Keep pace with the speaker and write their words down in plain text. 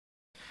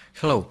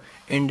Hello,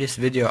 in this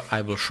video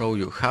I will show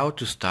you how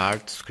to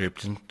start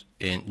scripting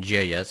in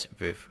GIS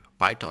with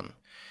Python.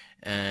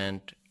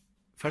 And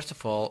first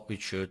of all, we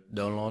should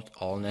download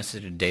all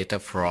necessary data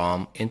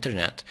from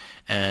internet.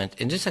 And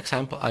in this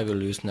example I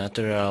will use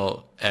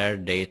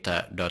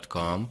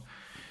naturalair-data.com,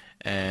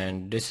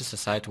 and this is a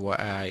site where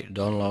I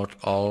download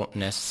all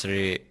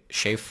necessary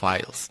shape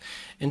files.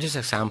 In this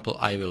example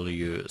I will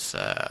use,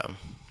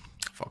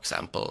 for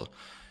example,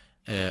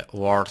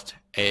 World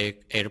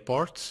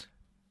Airports.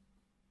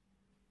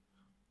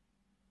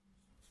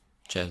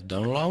 Just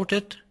download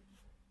it,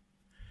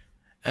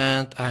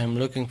 and I'm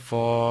looking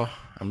for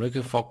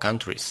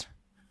countries.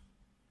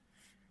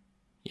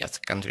 Yes,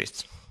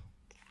 countries,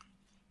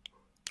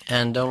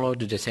 and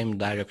download the same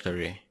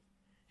directory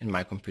in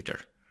my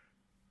computer.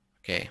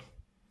 Okay.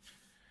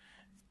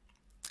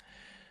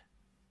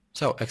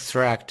 So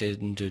extract it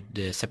into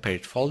the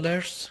separate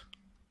folders.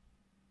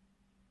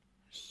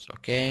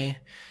 Okay,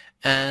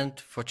 and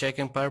for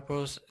checking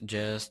purpose,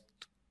 just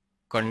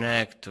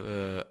connect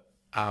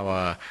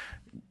our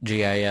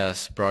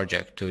GIS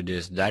project to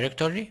this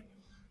directory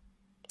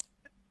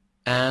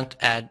and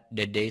add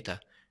the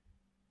data.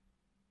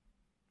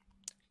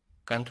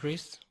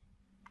 Countries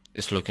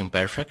is looking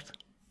perfect,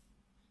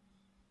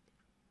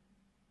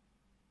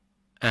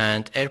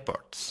 and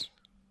airports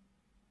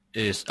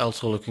is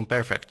also looking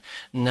perfect.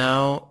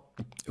 Now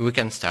we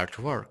can start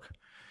to work.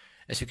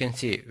 As you can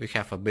see, we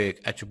have a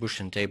big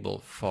attribution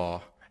table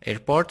for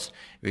airports.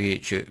 We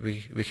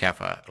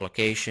have a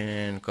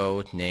location,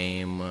 code,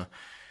 name,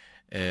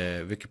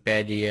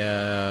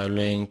 Wikipedia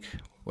link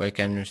where you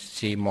can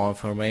see more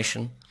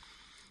information.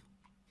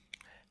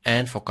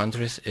 And for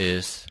countries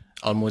is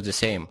almost the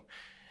same.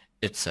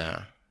 It's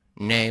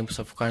names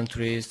of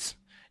countries,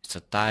 it's a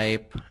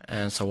type,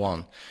 and so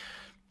on.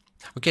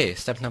 Okay,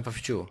 step number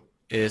 2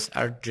 is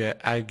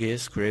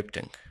GIS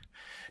scripting.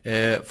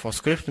 For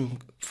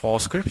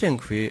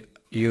scripting we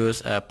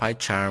use a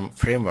PyCharm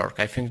framework.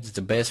 I think it's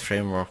the best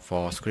framework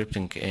for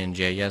scripting in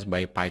GIS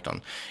by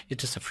Python.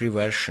 It is a free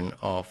version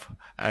of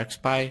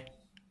ArcPy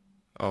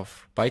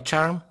of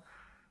PyCharm.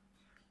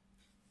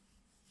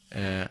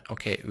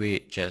 Okay,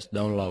 we just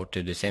download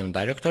to the same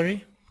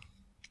directory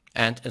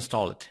and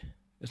install it.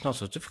 It's not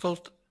so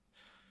difficult.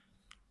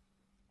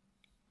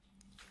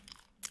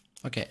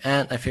 Okay,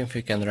 and I think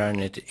we can run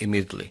it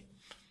immediately.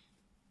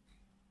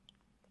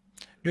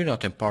 Do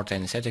not import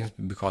any settings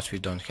because we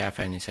don't have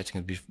any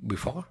settings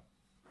before.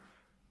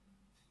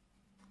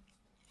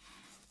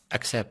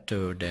 Accept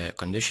to the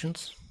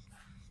conditions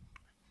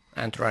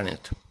and run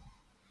it.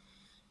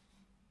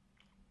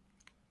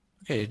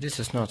 Okay, this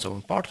is not so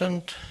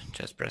important.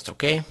 Just press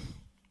OK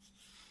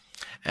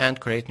and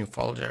create new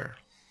folder.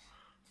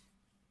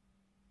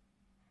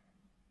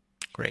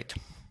 Great.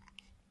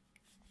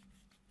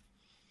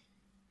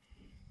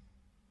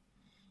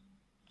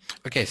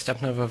 Okay,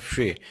 step number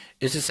 3.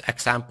 This is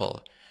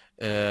example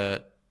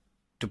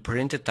to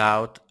print it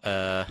out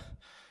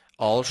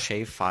all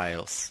shape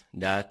files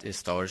that is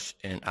stored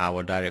in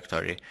our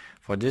directory.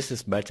 For this,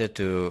 it's better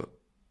to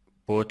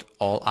put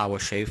all our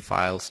shape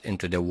files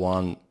into the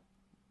one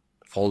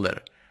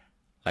folder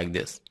like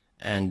this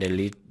and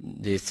delete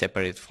the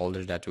separate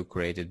folder that we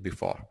created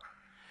before.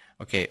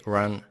 Okay,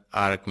 run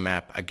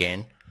ArcMap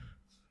again.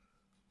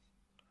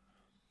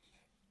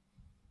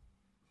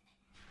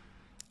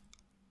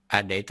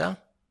 Add data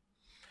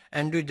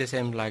and do the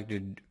same like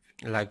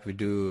we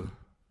do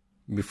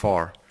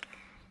before.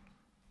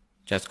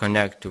 Just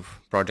connect to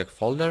project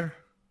folder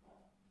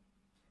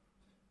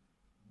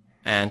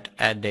and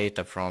add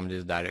data from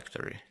this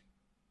directory.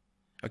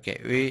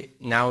 Okay,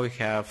 now we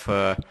have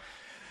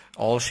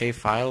all shape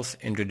files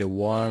into the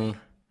one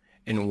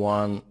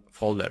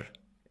folder.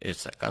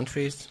 It's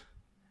countries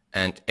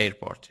and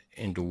airport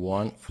into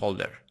one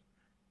folder.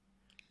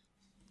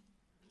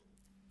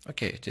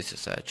 Okay, this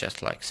is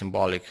just like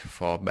symbolic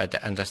for better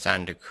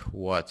understanding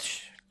what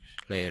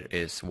layer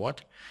is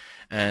what.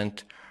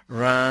 And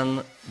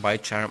run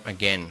PyCharm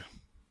again.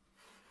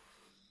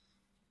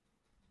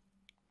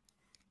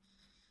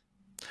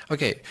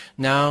 Okay,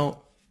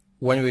 now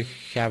when we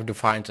have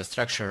defined the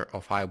structure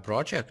of our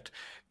project,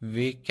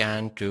 we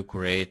can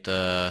create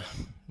a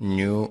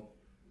new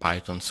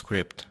Python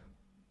script.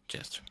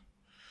 Just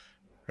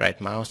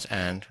right mouse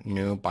and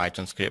new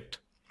Python script.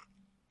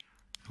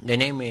 They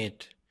name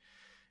it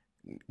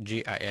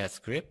GIS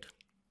script.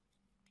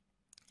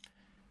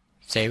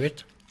 Save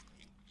it.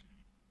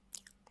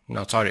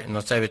 No, sorry,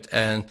 not save it.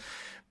 And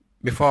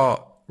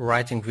before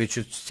writing, we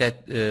should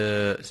check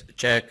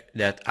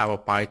that our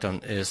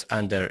Python is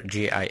under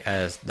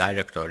GIS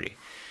directory,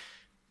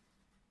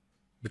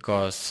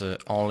 because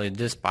only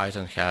this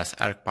Python has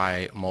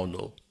ArcPy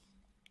module.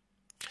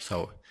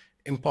 So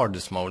import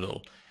this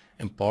module,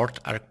 import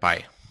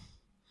ArcPy,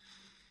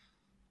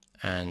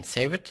 and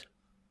save it.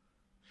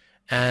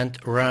 And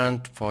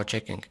run for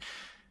checking.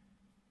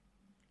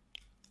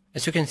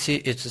 As you can see,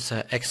 its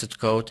exit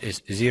code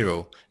is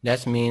 0.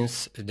 That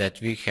means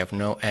that we have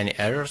no any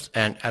errors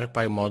and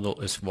ArcPy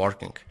module is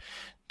working.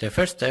 The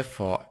first step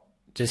for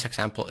this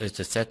example is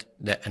to set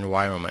the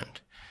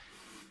environment.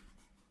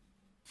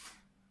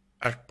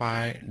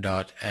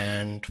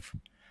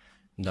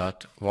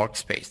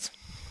 arcpy.env.workspace.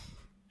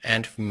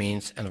 Env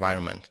means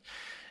environment,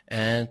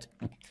 and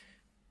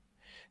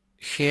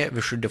here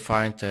we should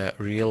define the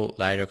real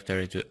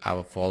directory to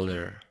our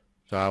folder,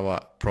 to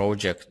our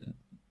project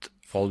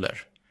folder.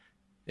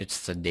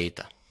 It's the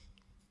data,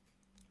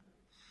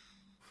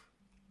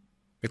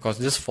 because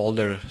this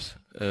folder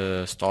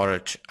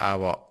storage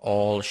our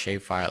all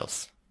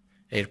shapefiles,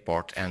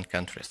 airport and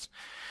countries.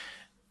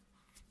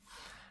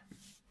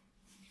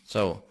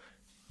 So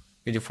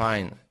we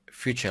define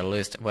future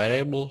list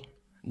variable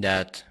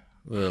that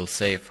will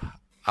save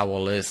our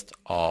list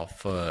of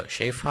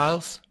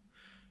shapefiles,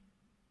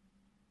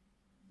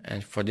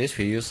 and for this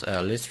we use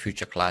a list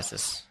future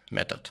classes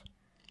method,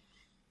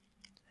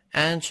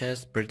 and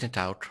just print it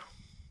out.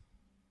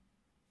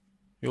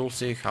 You'll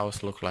see how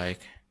it looks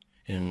like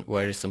in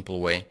very simple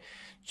way.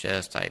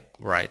 Just I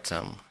write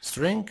some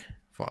string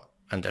for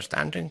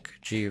understanding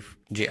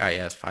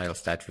GIS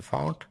files that we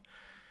found,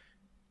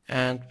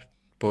 and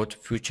put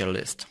future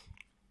list.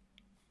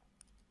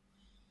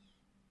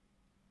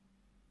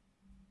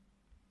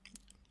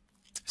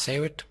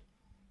 Save it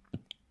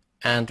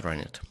and run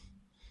it.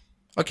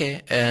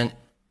 Okay, and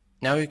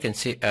now you can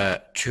see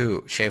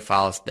two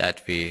shapefiles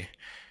that we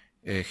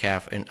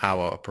have in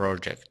our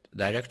project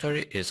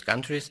directory is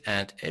countries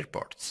and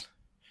airports.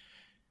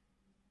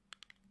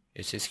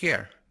 It is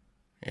here.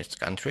 It's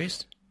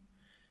countries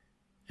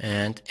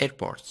and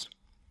airports.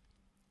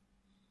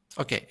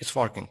 Okay, it's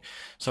working.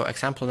 So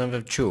example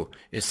number 2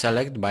 is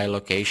select by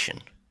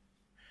location.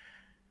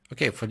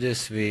 Okay, for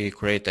this we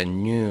create a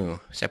new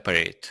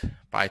separate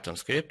Python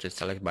script, it's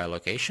select by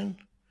location,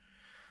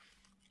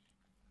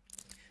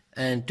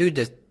 and do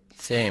the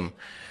same,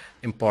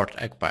 import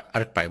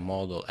ArcPy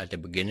model at the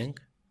beginning,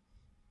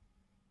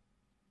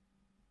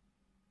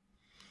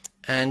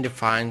 and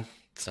define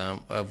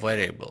some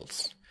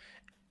variables.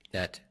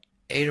 That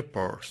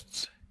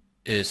airports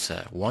is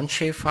one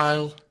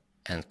shapefile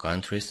and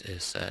countries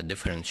is a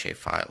different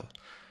shapefile.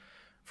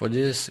 For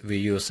this we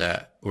use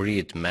a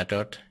read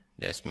method,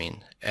 that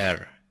means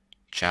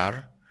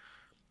rchar,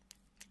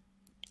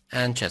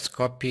 and just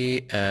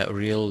copy a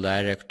real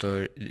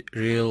directory,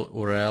 real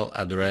URL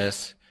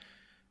address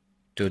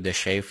to the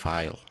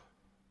shapefile,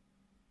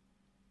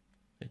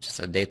 which is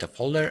a data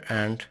folder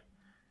and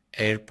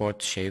airport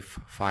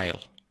shapefile.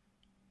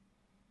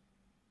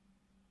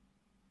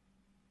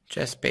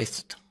 Just paste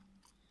it.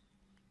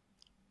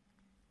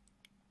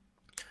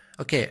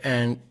 Okay,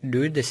 and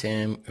do the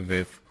same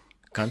with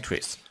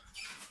countries.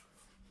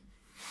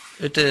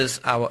 It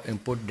is our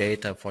input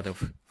data for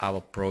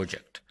our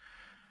project.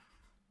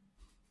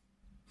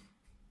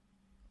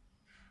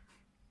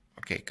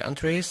 Okay,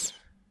 countries,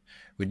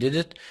 we did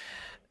it,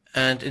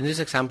 and in this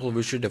example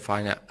we should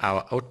define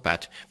our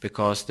output,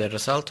 because the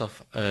result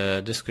of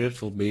this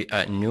script will be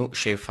a new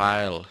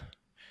shapefile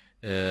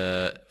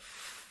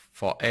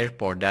for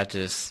airport that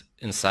is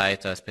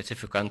inside a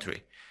specific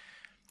country.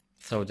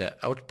 So the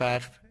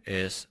output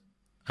is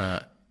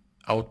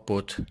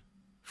output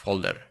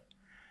folder.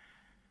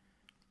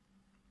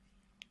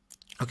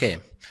 Okay,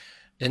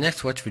 the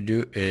next what we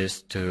do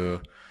is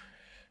to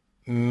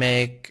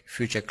make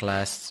future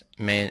class,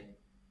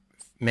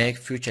 make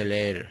future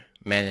layer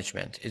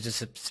management. It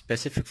is a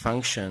specific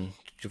function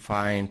to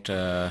find,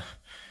 for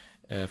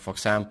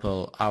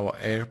example, our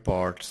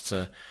airports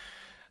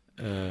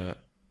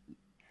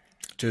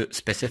to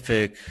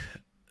specific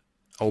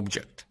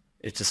object.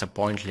 It is a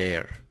point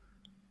layer,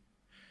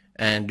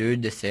 and do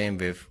the same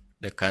with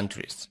the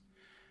countries.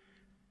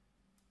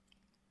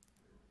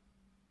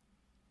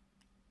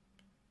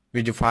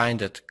 We define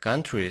that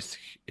countries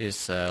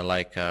is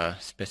like a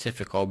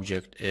specific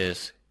object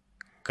is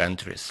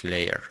countries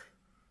layer,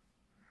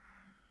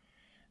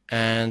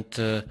 and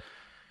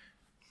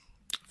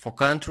for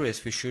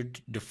countries we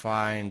should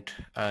define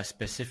a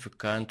specific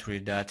country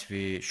that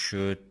we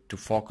should to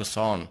focus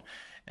on,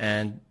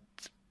 and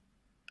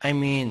I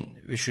mean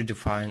we should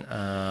define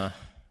a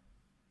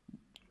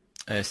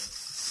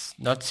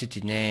not city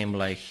name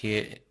like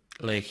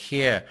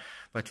here,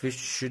 but we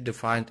should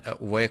define a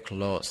wake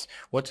loss.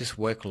 What is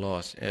wake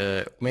loss?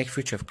 Make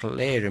future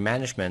layer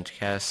management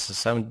has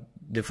some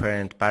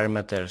different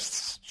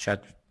parameters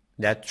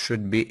that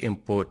should be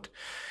input.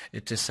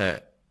 It is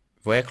a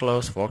wake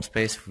loss,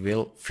 workspace,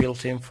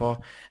 field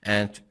info,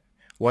 and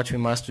what we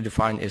must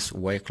define is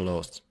wake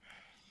loss.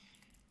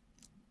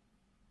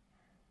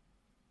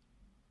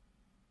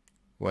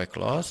 Wake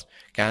loss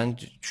can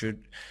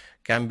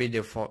be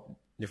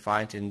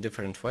defined in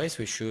different ways.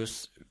 We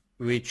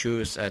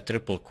choose a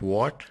triple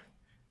quote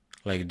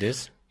like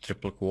this,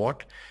 triple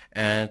quote,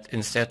 and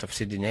instead of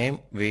city name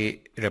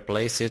we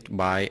replace it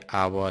by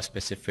our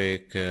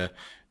specific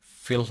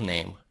field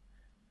name,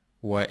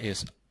 where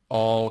is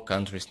all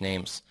countries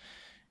names.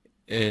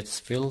 Its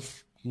field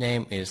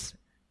name is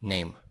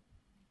name.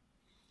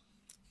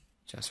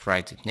 Just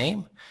write it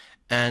name,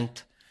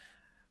 and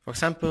for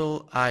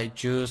example I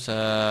choose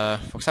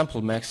for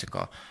example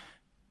Mexico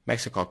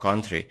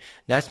country.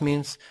 That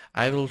means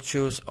I will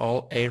choose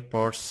all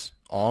airports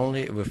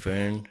only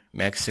within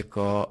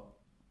Mexico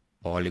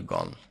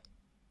polygon.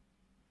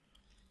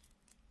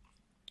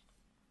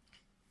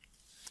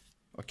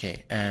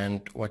 Okay,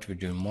 and what we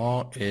do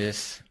more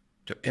is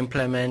to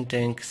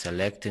implementing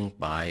selecting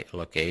by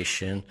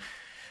location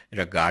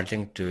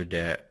regarding to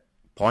the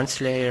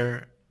points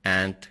layer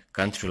and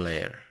country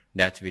layer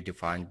that we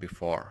defined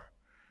before.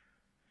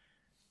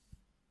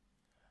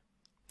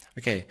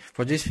 Okay,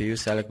 for this we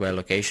use select by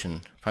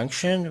location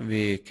function.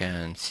 We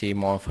can see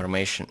more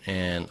information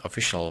in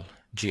official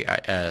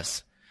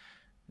GIS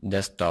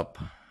desktop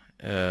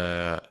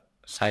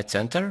site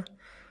center.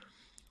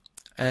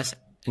 And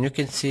you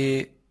can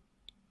see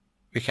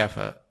we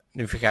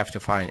have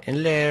defined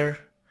in layer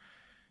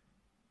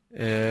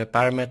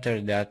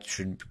parameter that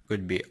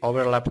could be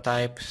overlap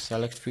type,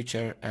 select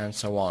feature, and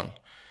so on.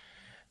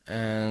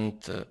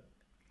 And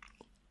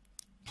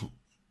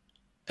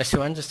as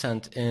you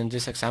understand, in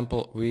this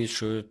example we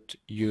should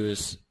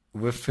use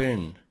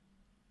within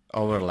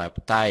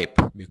overlap type,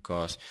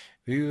 because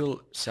we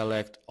will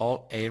select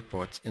all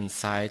airports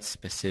inside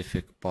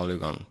specific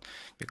polygon,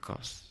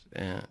 because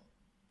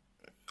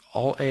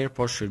all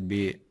airports should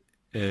be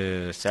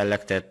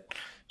selected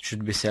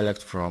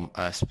from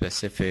a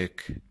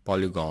specific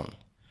polygon.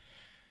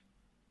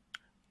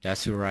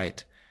 That's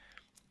right.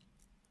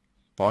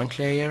 Point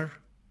layer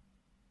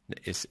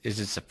is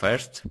the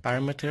first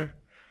parameter.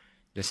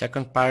 The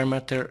second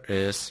parameter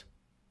is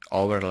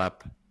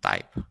overlap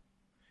type.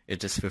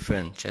 It is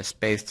within. Just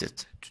paste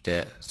it to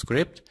the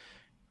script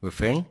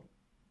within,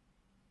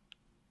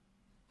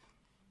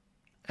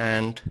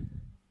 and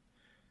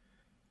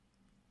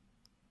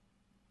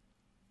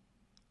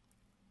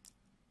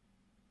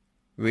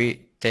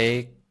we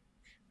take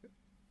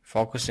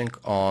focusing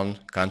on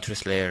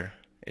countries layer.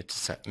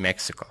 It's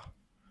Mexico.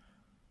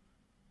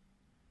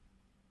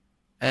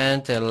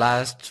 And the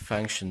last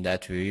function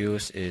that we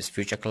use is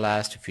feature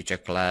class to feature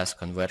class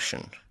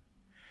conversion.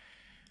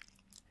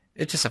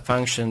 It is a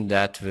function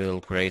that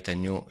will create a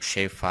new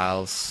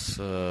shapefiles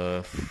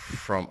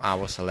from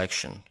our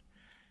selection.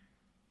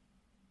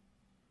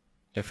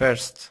 The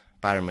first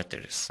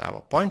parameter is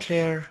our point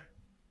layer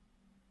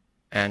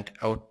and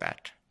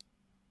outpath.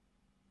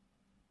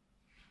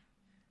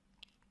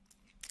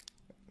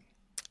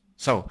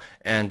 So,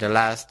 and the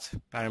last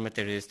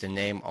parameter is the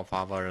name of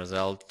our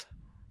result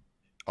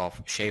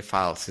of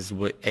shapefiles, is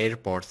with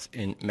airports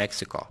in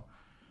Mexico.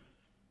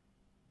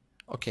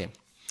 Okay,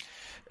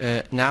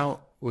 now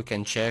we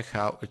can check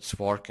how it's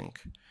working.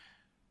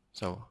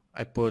 So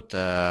I put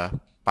a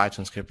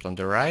Python script on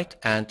the right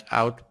and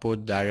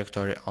output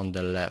directory on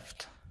the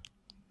left,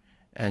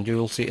 and you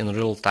will see in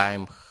real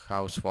time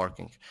how it's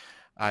working.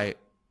 I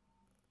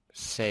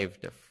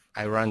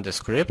run the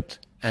script,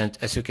 and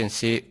as you can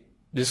see,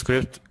 this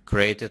script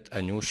created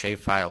a new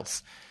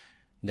shapefiles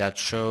that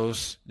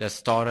shows the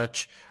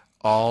storage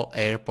all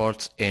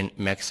airports in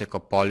Mexico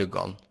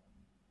polygon.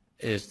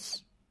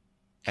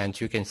 And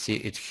you can see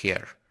it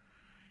here.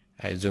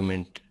 I zoom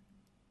in.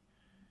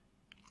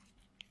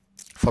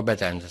 For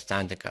better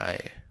understanding, I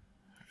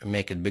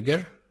make it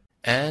bigger.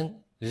 And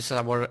this is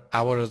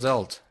our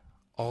result.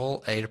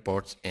 All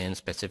airports in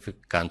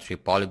specific country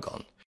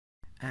polygon.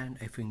 And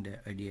I think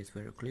the idea is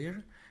very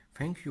clear.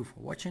 Thank you for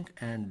watching,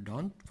 and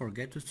don't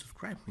forget to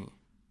subscribe me.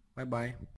 Bye bye.